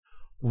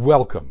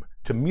Welcome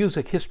to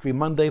Music History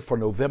Monday for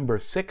November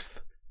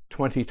 6th,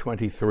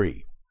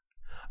 2023.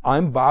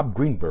 I'm Bob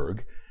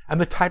Greenberg, and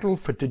the title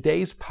for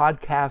today's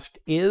podcast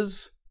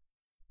is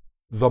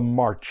The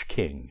March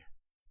King.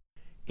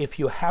 If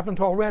you haven't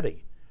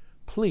already,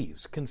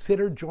 please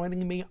consider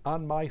joining me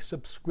on my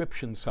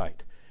subscription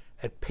site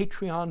at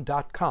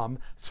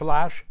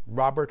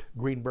patreon.com/Robert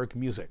Greenberg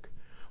Music,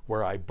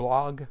 where I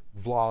blog,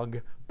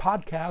 vlog,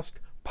 podcast,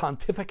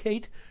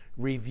 pontificate,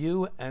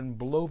 review, and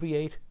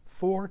bloviate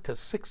 4 to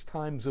 6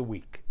 times a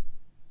week.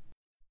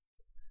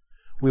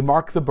 We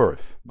mark the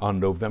birth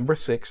on November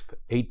 6th,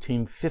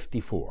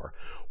 1854,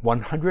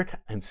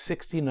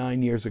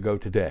 169 years ago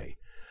today,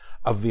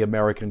 of the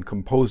American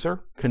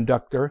composer,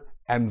 conductor,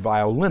 and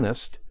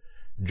violinist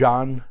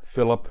John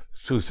Philip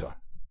Sousa.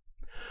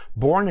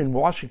 Born in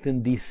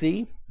Washington,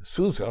 D.C.,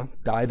 Sousa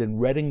died in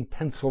Reading,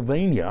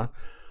 Pennsylvania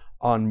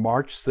on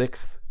March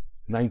 6,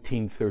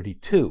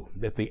 1932,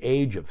 at the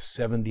age of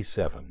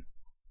 77.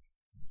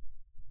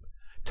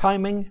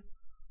 Timing,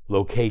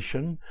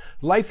 location,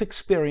 life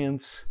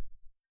experience,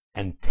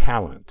 and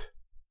talent.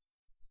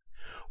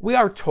 We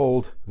are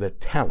told that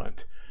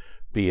talent,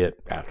 be it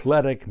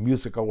athletic,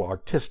 musical,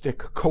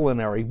 artistic,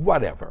 culinary,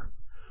 whatever,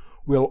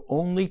 will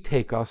only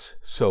take us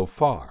so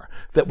far,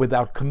 that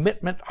without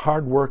commitment,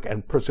 hard work,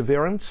 and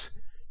perseverance,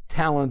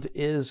 talent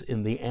is,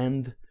 in the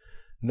end,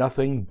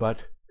 nothing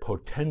but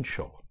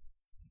potential.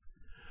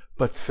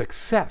 But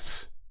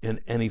success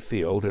in any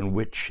field in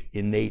which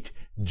innate,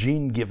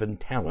 gene-given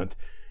talent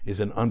is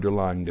an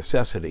underlying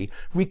necessity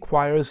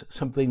requires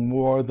something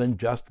more than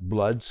just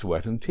blood,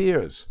 sweat, and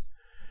tears.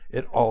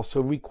 It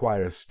also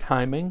requires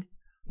timing,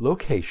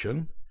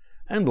 location,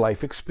 and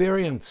life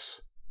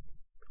experience.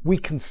 We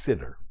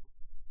consider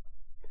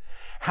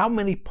how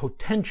many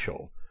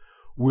potential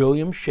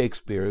William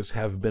Shakespeares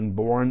have been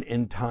born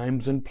in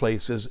times and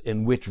places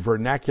in which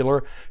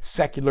vernacular,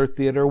 secular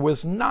theater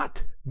was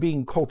not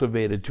being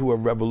cultivated to a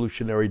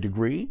revolutionary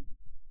degree.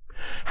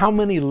 How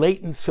many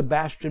latent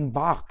Sebastian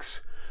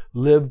Bachs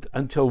lived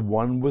until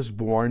one was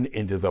born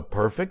into the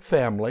perfect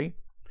family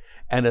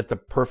and at the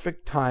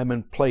perfect time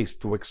and place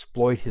to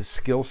exploit his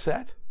skill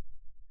set?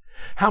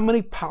 How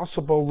many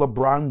possible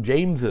LeBron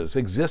Jameses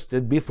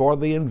existed before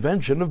the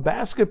invention of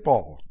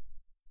basketball?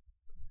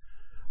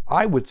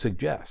 I would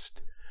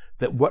suggest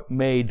that what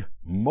made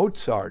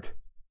Mozart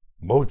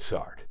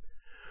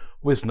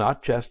was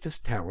not just his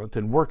talent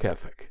and work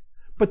ethic,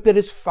 but that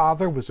his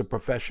father was a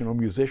professional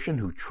musician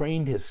who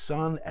trained his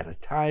son at a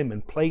time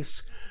and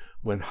place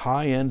when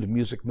high-end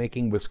music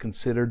making was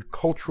considered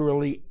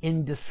culturally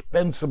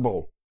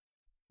indispensable.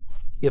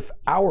 If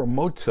our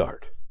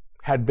Mozart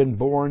had been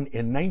born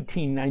in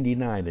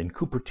 1999 in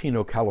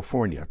Cupertino,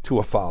 California, to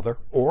a father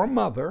or a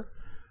mother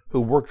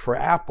who worked for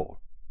Apple,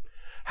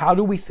 how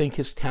do we think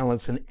his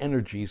talents and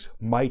energies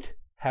might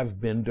have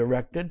been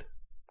directed?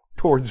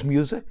 Towards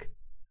music?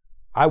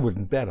 I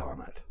wouldn't bet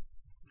on it.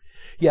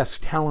 Yes,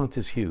 talent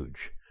is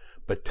huge,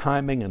 but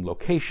timing and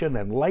location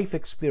and life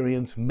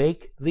experience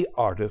make the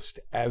artist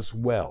as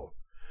well.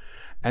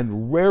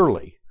 And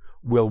rarely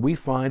will we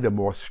find a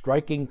more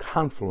striking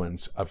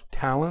confluence of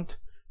talent,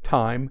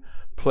 time,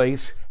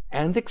 place,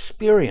 and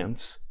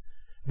experience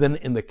than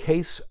in the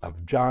case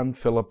of John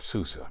Philip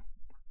Sousa.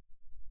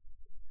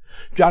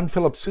 John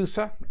Philip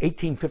Sousa,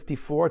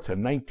 1854 to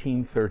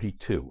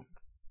 1932.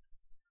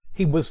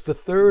 He was the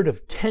third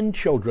of 10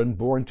 children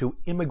born to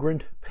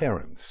immigrant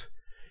parents.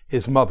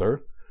 His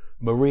mother,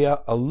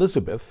 Maria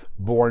Elizabeth,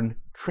 born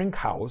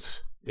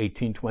Trinkhaus,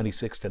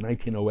 1826 to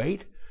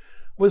 1908,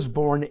 was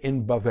born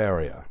in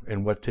Bavaria,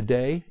 in what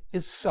today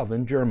is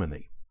southern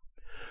Germany.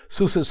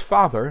 Sousa's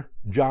father,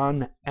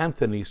 John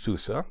Anthony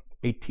Sousa,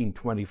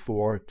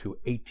 1824 to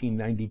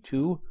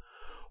 1892,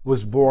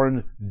 was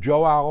born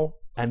João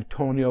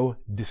Antonio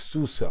de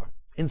Sousa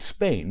in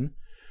Spain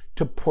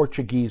to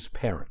Portuguese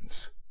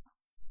parents.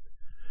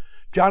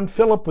 John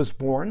Philip was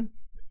born,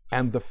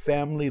 and the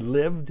family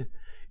lived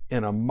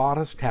in a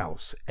modest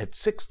house at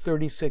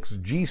 636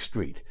 G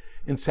Street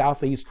in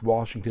southeast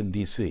Washington,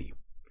 D.C.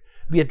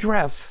 The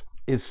address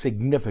is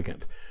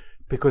significant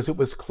because it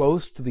was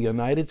close to the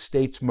United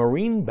States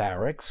Marine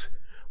Barracks,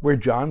 where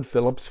John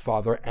Philip's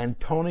father,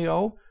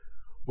 Antonio,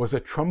 was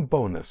a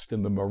trombonist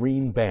in the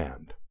Marine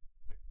Band.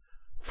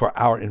 For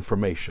our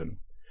information,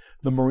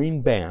 the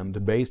Marine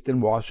Band, based in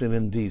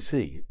Washington,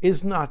 D.C.,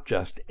 is not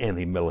just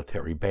any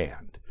military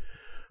band.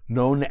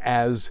 Known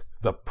as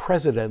the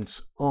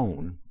President's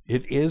Own,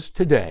 it is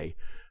today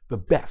the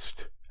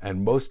best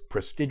and most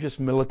prestigious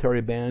military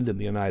band in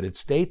the United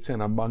States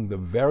and among the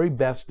very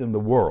best in the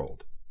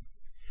world.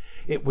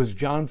 It was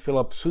John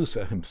Philip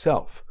Sousa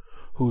himself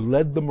who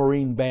led the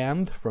Marine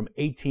Band from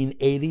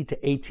 1880 to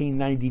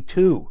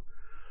 1892,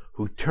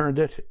 who turned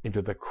it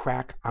into the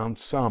crack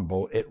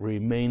ensemble it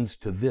remains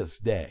to this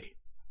day.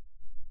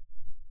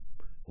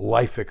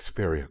 Life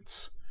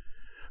experience.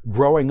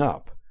 Growing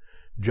up,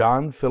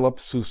 John Philip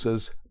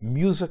Sousa's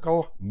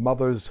musical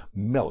mother's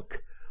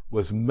milk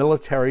was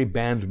military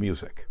band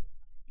music.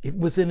 It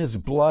was in his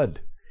blood,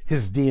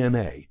 his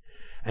DNA,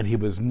 and he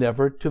was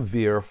never to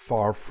veer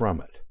far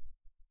from it.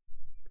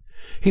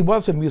 He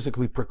was a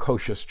musically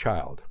precocious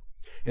child.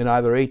 In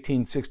either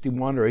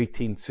 1861 or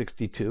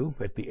 1862,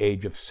 at the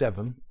age of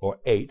 7 or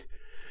 8,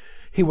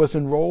 he was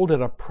enrolled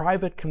at a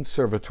private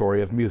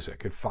conservatory of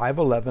music at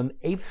 511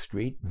 8th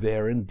Street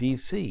there in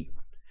D.C.,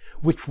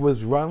 which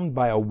was run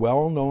by a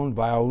well-known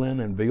violin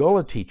and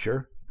viola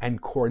teacher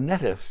and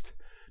cornetist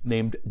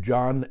named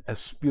John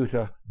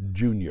Esputa,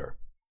 Jr.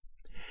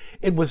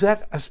 It was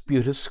at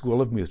Esputa's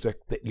School of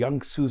Music that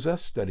young Sousa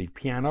studied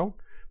piano,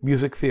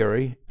 music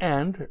theory,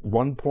 and, at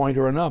one point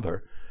or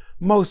another,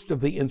 most of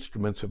the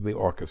instruments of the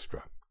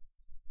orchestra.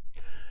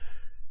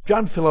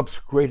 John Philip's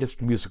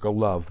greatest musical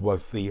love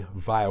was the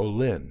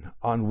violin,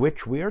 on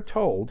which we are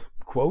told,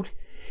 quote,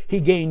 he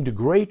gained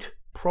great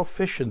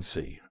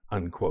proficiency,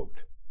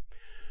 unquote.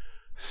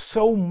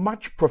 So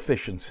much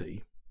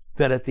proficiency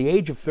that at the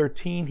age of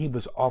 13 he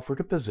was offered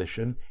a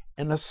position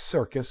in a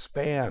circus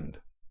band.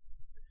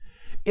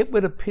 It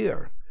would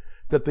appear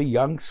that the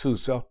young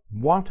Sousa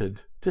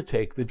wanted to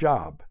take the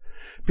job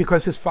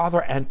because his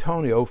father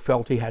Antonio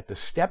felt he had to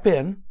step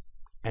in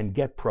and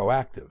get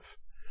proactive.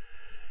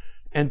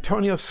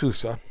 Antonio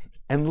Sousa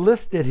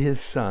enlisted his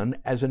son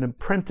as an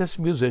apprentice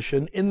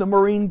musician in the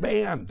Marine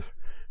Band.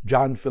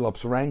 John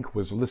Philip's rank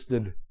was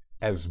listed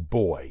as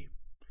boy.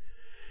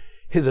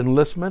 His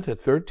enlistment at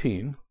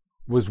 13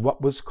 was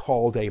what was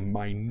called a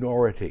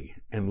minority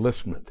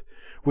enlistment,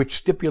 which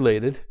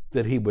stipulated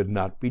that he would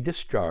not be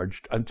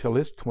discharged until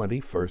his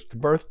 21st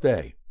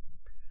birthday.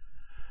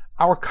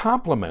 Our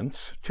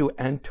compliments to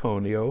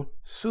Antonio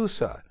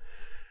Sousa.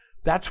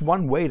 That's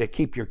one way to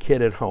keep your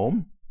kid at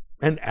home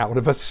and out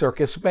of a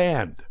circus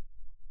band.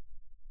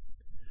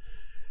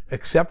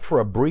 Except for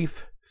a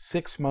brief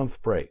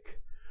 6-month break,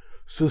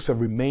 Sousa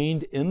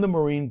remained in the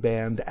Marine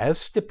Band as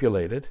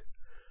stipulated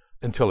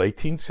until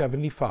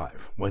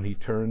 1875, when he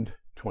turned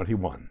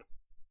 21.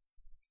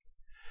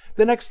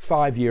 The next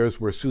 5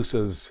 years were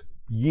Sousa's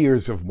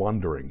years of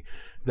wandering,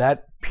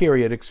 that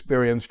period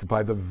experienced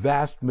by the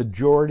vast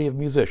majority of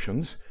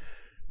musicians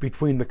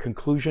between the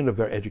conclusion of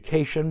their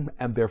education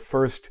and their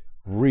first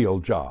real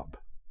job.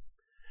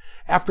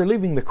 After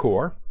leaving the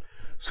Corps,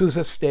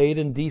 Sousa stayed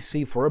in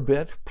D.C. for a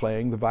bit,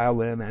 playing the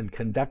violin and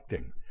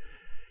conducting.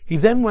 He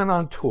then went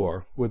on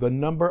tour with a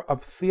number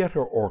of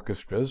theater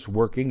orchestras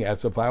working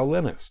as a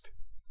violinist.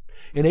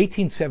 In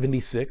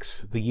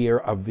 1876, the year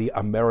of the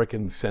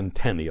American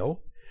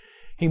Centennial,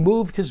 he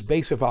moved his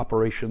base of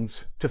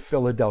operations to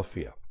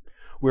Philadelphia,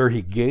 where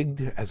he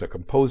gigged as a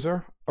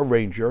composer,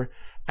 arranger,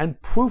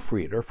 and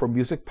proofreader for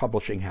music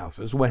publishing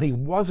houses when he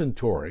wasn't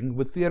touring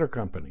with theater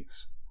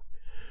companies.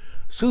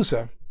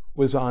 Sousa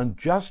was on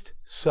just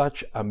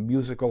such a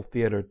musical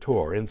theater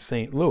tour in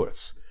St.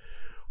 Louis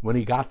when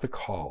he got the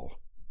call.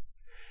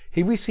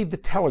 He received a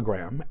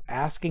telegram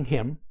asking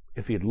him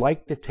if he'd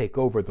like to take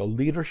over the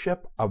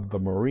leadership of the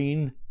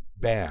Marine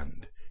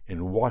Band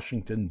in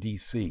Washington,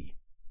 D.C.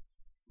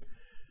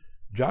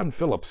 John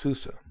Philip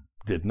Sousa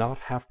did not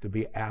have to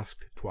be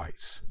asked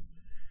twice.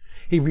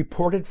 He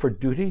reported for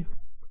duty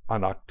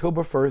on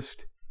October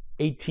 1st,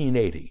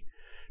 1880,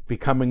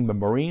 becoming the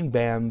Marine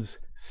Band's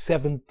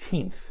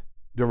 17th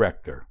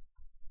director.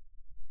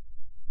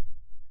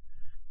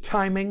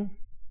 Timing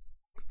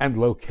and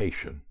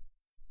location.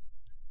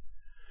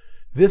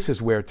 This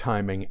is where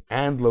timing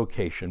and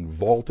location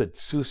vaulted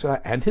Sousa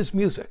and his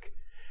music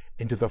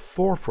into the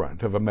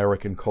forefront of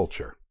American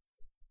culture.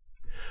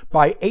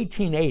 By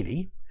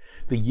 1880,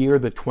 the year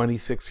the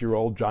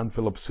 26-year-old John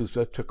Philip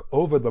Sousa took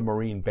over the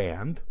Marine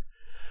Band,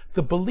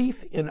 the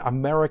belief in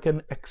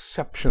American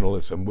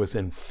exceptionalism was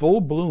in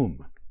full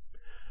bloom.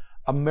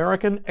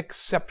 American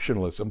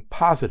exceptionalism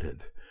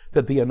posited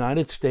that the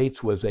United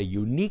States was a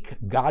unique,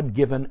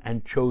 God-given,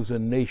 and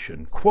chosen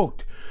nation.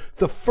 Quote,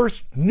 the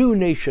first new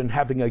nation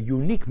having a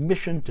unique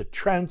mission to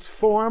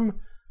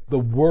transform the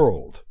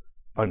world,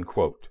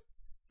 unquote.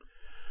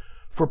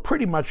 For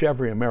pretty much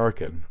every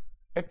American,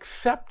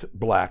 except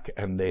Black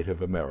and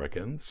Native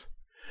Americans,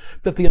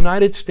 that the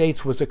United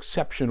States was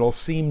exceptional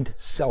seemed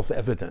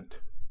self-evident.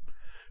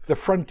 The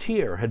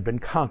frontier had been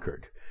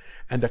conquered,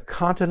 and a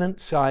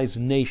continent-sized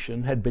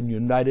nation had been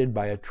united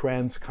by a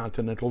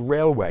transcontinental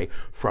railway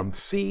from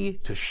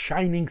sea to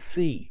shining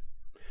sea.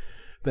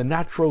 The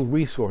natural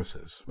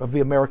resources of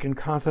the American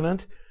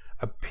continent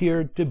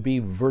appeared to be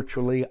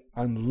virtually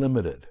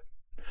unlimited.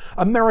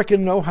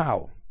 American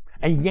know-how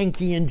and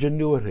Yankee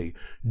ingenuity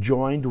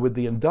joined with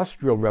the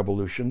Industrial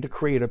Revolution to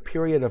create a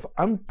period of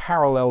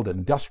unparalleled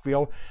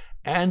industrial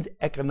and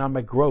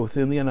economic growth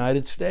in the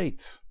United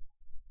States.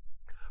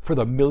 For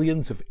the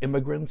millions of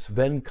immigrants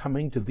then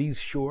coming to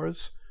these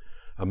shores,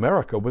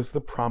 America was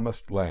the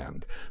promised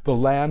land, the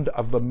land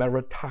of the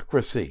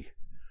meritocracy,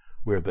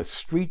 where the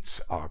streets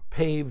are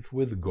paved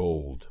with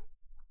gold.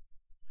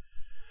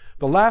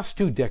 The last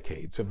 2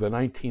 decades of the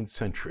 19th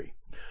century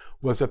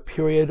was a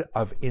period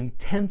of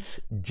intense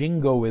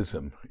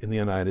jingoism in the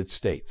United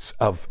States,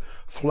 of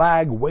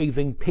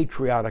flag-waving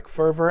patriotic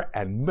fervor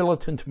and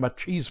militant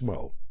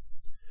machismo.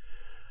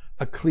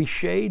 A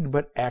cliched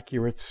but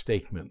accurate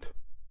statement.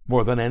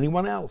 More than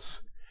anyone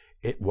else,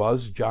 It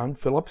was John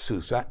Philip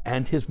Sousa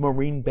and his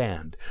Marine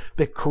Band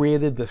that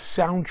created the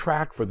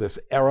soundtrack for this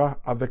era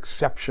of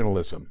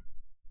exceptionalism.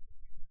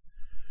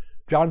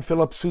 John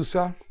Philip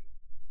Sousa,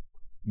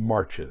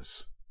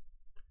 Marches.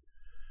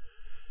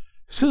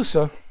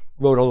 Sousa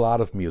wrote a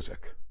lot of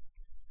music.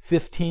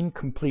 15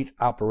 complete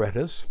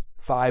operettas,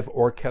 5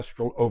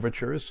 orchestral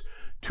overtures,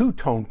 2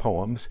 tone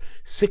poems,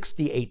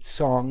 68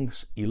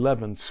 songs,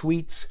 11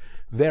 suites,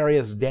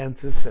 various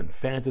dances and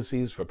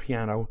fantasies for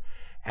piano,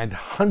 and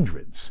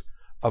hundreds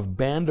of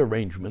band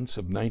arrangements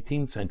of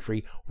 19th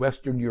century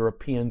Western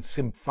European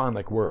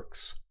symphonic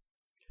works.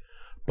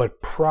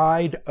 But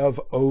pride of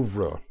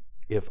oeuvre,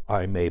 if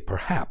I may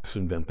perhaps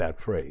invent that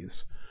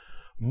phrase,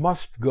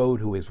 must go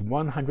to his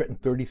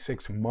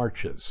 136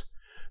 marches,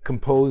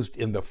 composed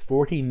in the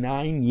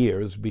 49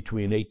 years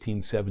between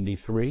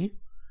 1873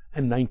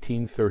 and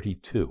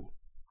 1932.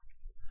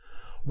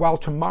 While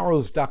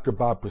tomorrow's Dr.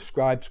 Bob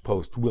Prescribes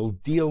post will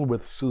deal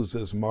with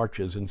Sousa's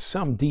marches in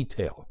some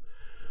detail,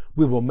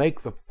 we will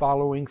make the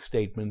following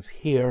statements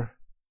here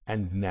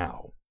and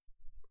now.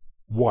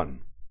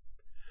 1.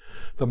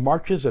 The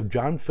marches of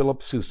John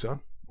Philip Sousa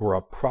were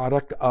a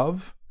product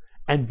of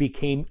and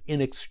became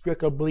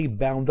inextricably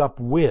bound up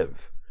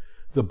with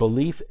the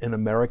belief in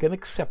American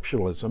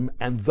exceptionalism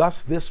and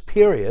thus this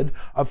period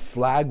of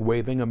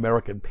flag-waving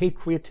American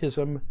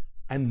patriotism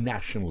and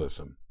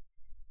nationalism.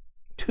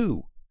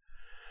 2.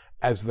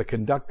 As the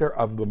conductor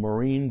of the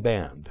Marine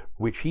Band,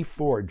 which he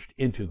forged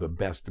into the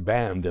best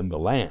band in the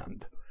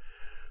land,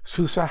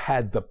 Sousa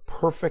had the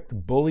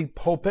perfect bully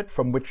pulpit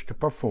from which to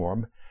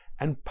perform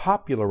and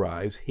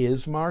popularize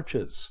his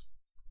marches.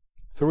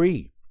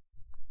 3.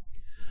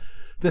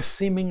 The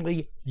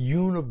seemingly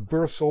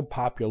universal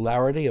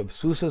popularity of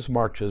Sousa's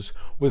marches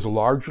was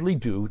largely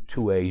due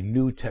to a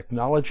new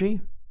technology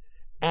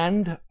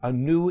and a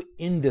new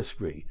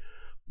industry,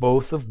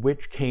 both of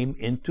which came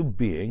into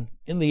being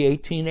in the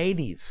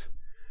 1880s.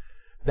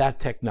 That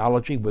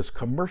technology was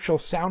commercial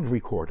sound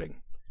recording,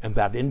 and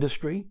that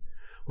industry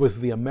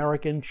was the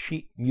American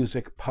sheet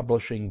music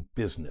publishing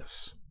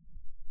business.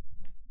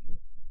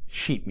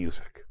 Sheet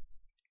music.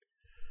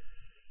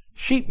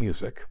 Sheet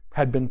music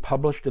had been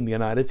published in the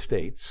United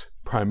States,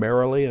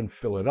 primarily in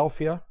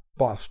Philadelphia,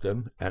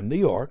 Boston, and New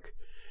York,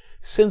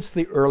 since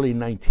the early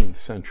 19th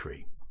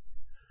century.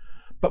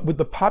 But with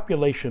the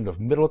population of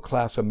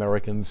middle-class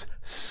Americans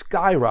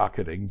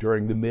skyrocketing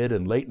during the mid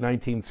and late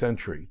 19th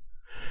century,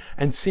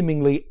 and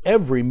seemingly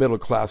every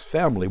middle-class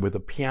family with a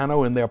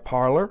piano in their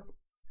parlor,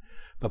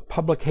 the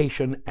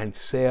publication and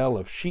sale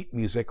of sheet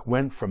music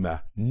went from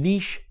a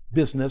niche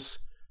business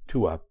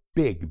to a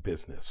big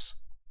business.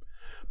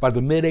 By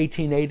the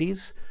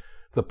mid-1880s,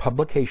 the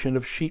publication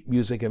of sheet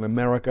music in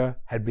America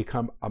had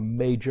become a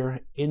major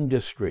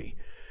industry,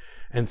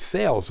 and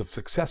sales of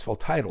successful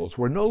titles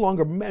were no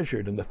longer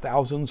measured in the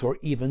thousands or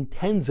even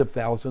tens of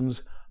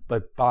thousands,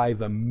 but by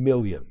the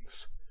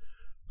millions.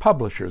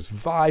 Publishers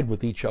vied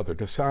with each other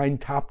to sign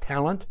top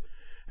talent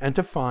and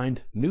to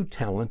find new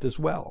talent as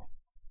well.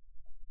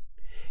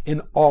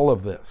 In all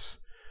of this,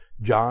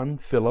 John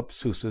Philip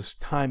Sousa's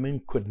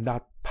timing could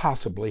not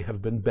possibly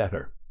have been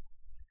better.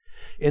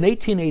 In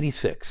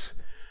 1886,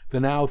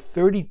 the now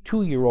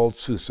 32-year-old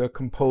Sousa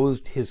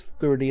composed his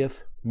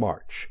 30th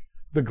march,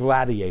 The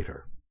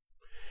Gladiator.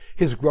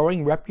 His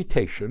growing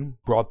reputation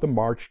brought the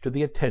march to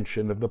the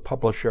attention of the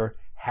publisher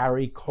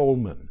Harry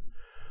Coleman,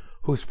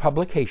 whose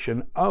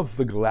publication of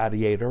The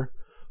Gladiator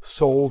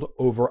sold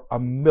over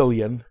 1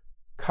 million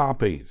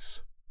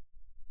copies.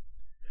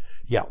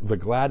 Yeah, The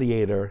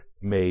Gladiator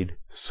made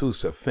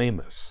Sousa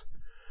famous,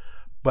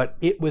 but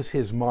it was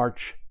his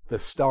march, The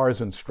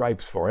Stars and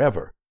Stripes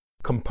Forever,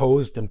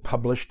 composed and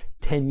published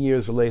 10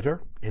 years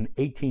later, in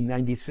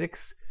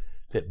 1896,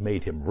 that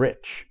made him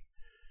rich.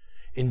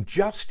 In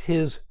just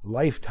his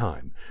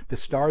lifetime, The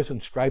Stars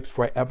and Stripes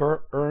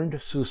Forever earned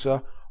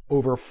Sousa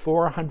over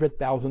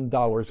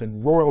 $400,000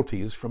 in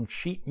royalties from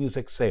sheet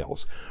music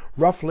sales,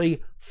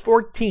 roughly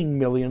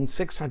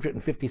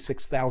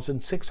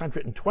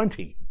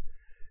 $14,656,620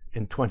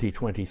 in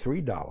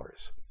 2023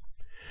 dollars.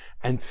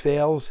 And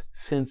sales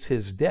since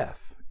his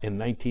death in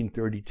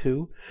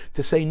 1932,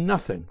 to say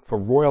nothing for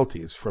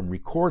royalties from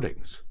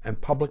recordings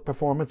and public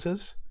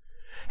performances,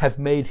 have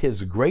made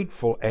his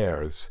grateful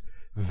heirs,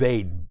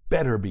 they'd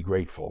better be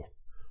grateful,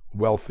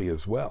 wealthy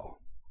as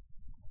well.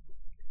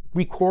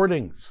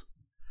 Recordings.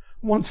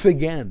 Once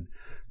again,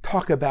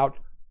 talk about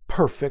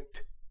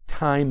perfect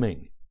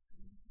timing.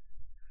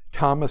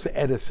 Thomas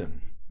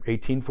Edison,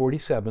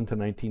 1847 to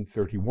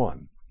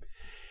 1931,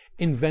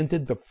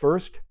 invented the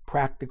first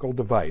practical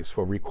device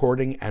for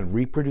recording and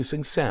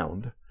reproducing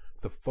sound,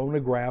 the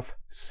phonograph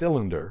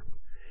cylinder,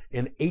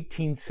 in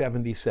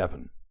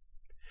 1877.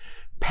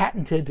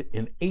 Patented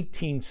in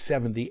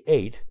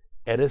 1878,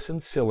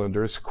 Edison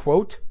cylinders,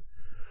 quote,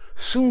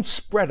 soon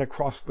spread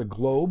across the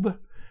globe,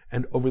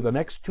 and over the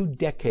next 2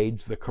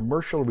 decades, the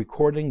commercial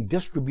recording,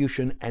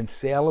 distribution, and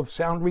sale of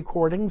sound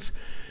recordings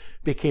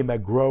became a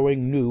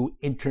growing new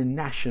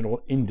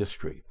international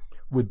industry,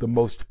 with the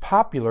most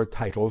popular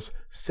titles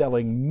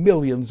selling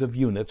millions of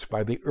units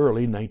by the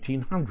early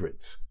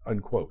 1900s,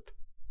 unquote.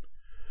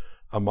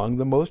 Among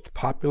the most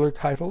popular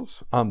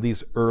titles on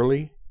these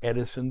early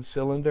Edison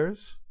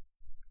cylinders?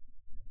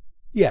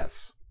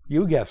 Yes,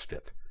 you guessed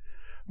it.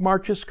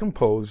 Marches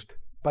composed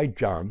by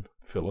John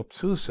Philip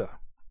Sousa.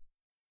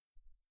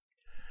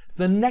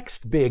 The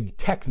next big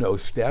techno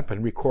step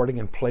in recording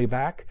and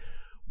playback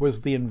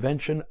was the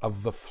invention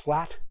of the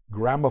flat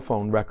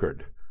gramophone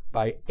record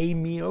by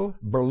Emil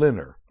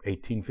Berliner,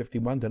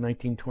 1851 to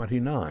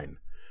 1929,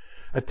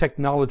 a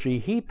technology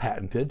he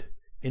patented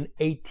in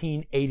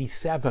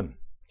 1887.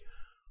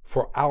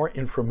 For our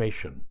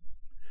information,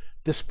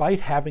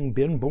 despite having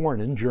been born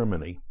in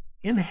Germany,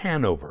 in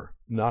Hanover,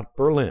 not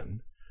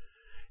Berlin,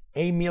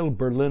 Emil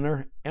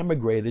Berliner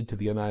emigrated to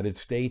the United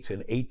States in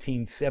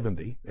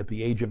 1870 at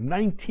the age of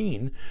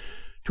 19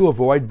 to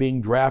avoid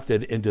being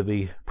drafted into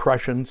the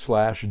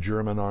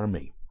Prussian/German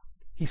army.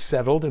 He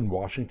settled in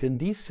Washington,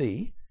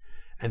 D.C.,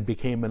 and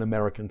became an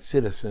American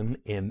citizen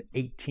in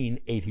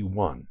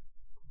 1881.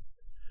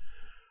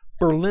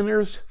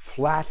 Berliner's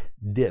flat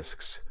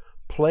discs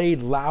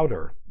played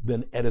louder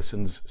than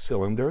Edison's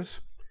cylinders.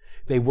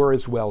 They were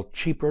as well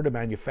cheaper to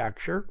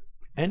manufacture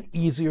and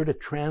easier to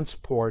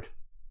transport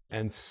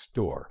and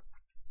store.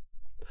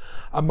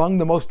 Among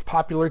the most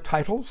popular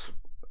titles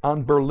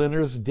on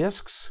Berliner's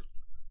discs,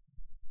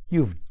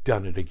 you've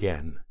done it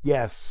again.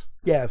 Yes,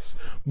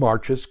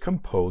 marches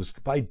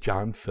composed by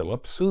John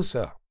Philip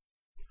Sousa.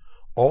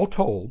 All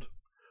told,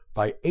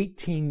 by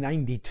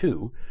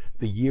 1892,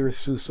 the year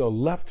Sousa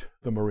left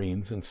the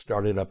Marines and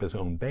started up his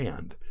own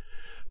band,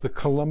 the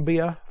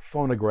Columbia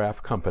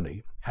Phonograph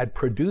Company had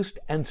produced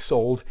and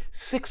sold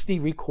 60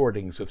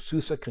 recordings of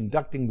Sousa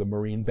conducting the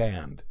Marine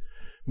Band,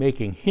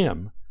 making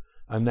him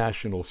a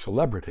national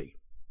celebrity.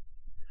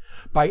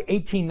 By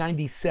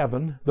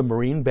 1897, the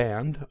Marine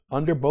Band,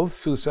 under both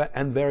Sousa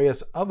and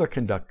various other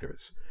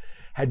conductors,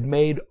 had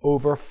made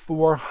over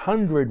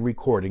 400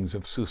 recordings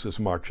of Sousa's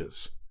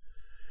marches.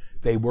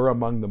 They were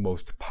among the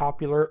most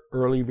popular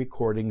early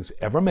recordings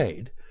ever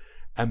made,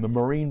 and the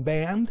Marine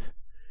Band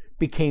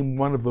became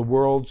one of the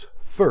world's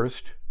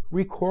first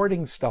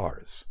recording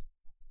stars.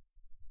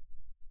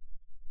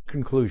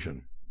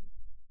 Conclusion.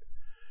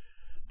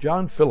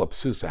 John Philip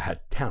Sousa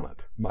had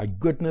talent, my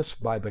goodness,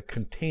 by the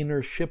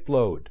container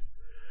shipload.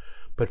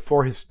 But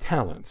for his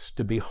talents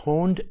to be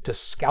honed to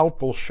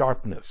scalpel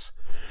sharpness,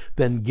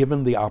 then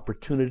given the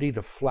opportunity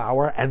to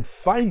flower and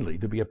finally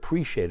to be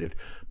appreciated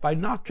by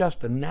not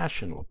just a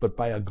national but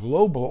by a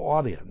global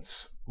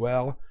audience,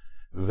 well,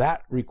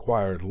 that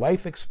required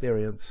life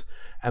experience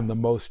and the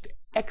most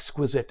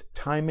exquisite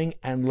timing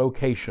and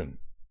location.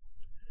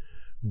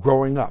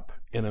 Growing up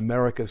in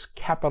America's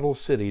capital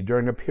city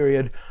during a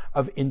period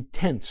of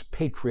intense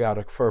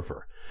patriotic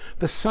fervor,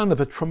 the son of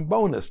a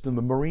trombonist in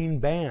the Marine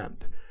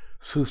Band,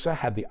 Sousa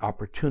had the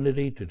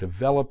opportunity to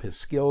develop his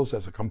skills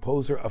as a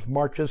composer of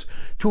marches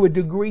to a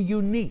degree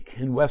unique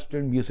in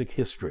Western music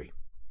history.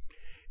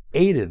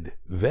 Aided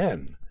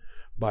then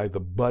by the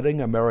budding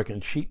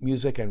American sheet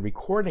music and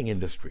recording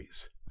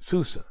industries,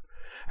 Sousa,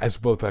 as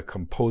both a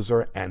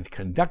composer and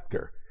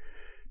conductor,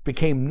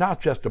 became not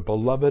just a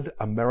beloved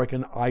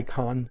American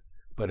icon,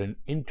 but an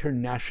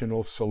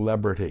international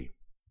celebrity.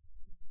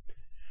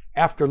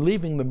 After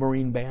leaving the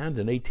Marine Band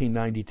in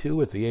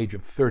 1892 at the age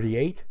of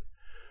 38,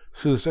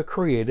 Sousa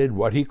created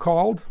what he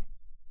called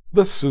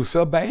the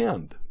Sousa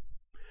Band.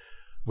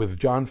 With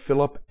John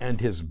Philip and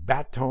his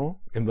baton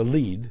in the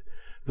lead,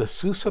 the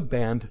Sousa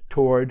Band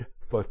toured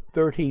for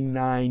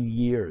 39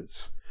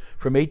 years,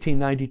 from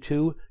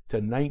 1892 to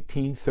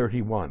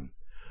 1931,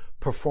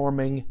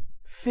 performing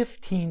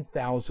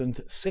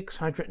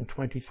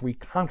 15,623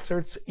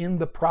 concerts in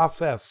the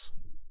process.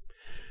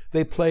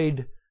 They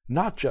played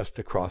not just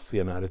across the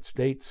United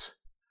States,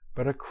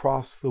 but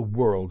across the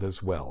world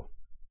as well.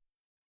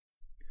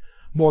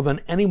 More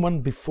than anyone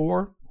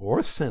before,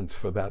 or since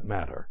for that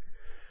matter,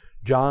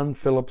 John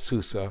Philip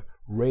Sousa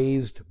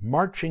raised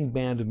marching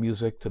band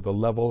music to the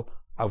level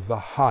of the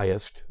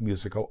highest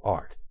musical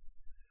art.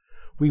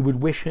 We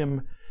would wish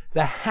him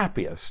the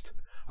happiest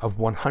of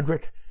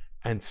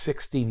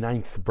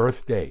 169th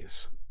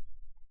birthdays.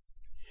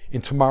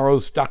 In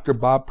tomorrow's Dr.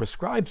 Bob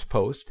Prescribes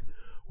post,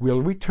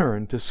 we'll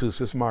return to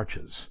Sousa's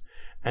marches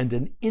and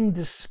an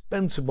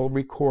indispensable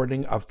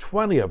recording of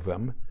 20 of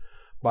them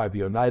by the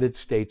United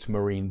States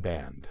Marine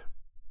Band.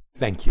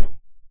 Thank you.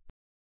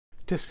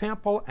 To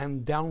sample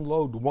and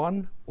download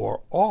one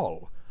or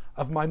all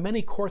of my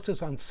many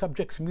courses on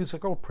subjects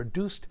musical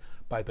produced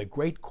by the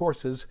Great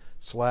Courses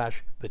 /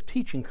 The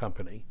Teaching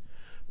Company,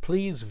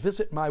 please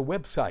visit my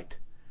website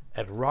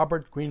at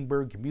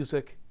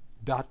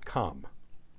robertgreenbergmusic.com.